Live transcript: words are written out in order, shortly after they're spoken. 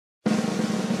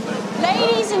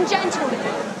Ladies and gentlemen,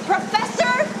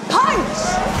 Professor Punch!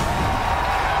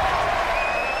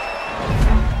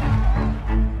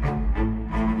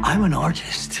 I'm an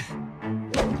artist.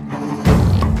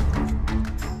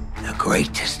 The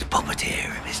greatest puppeteer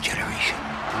of his generation.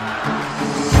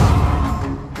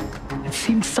 It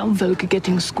seems some folk are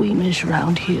getting squeamish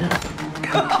around here.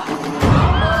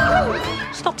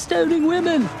 Stop stoning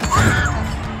women!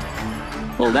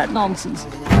 All that nonsense.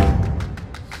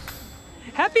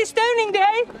 Happy stoning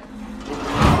day!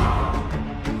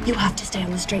 You have to stay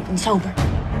on the straight and sober.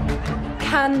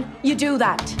 Can you do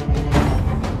that?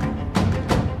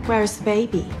 Where's the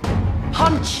baby?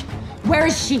 Punch! Where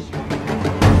is she?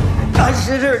 I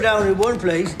sit her down in one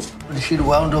place, but she'd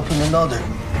wound up in another.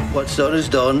 What's done is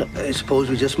done. I suppose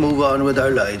we just move on with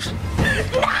our lives.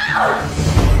 No!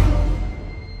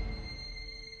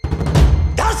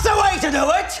 That's the way to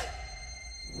do it!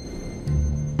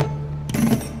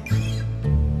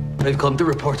 I've come to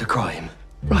report a crime.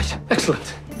 Right,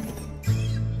 excellent.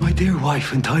 My dear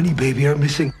wife and tiny baby are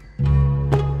missing.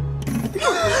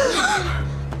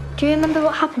 Do you remember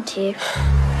what happened to you?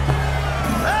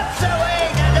 That's the way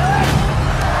to do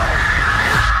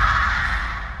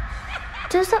it!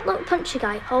 Does that little punchy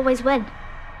guy always win?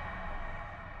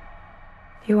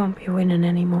 You won't be winning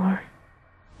anymore.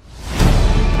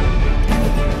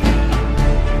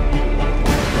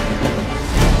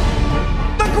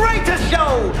 The greatest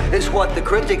show is what the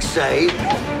critics say.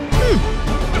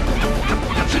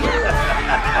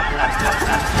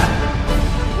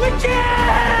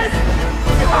 Witches!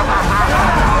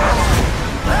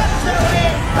 That's the way!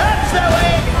 That's the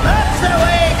way! That's the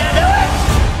way!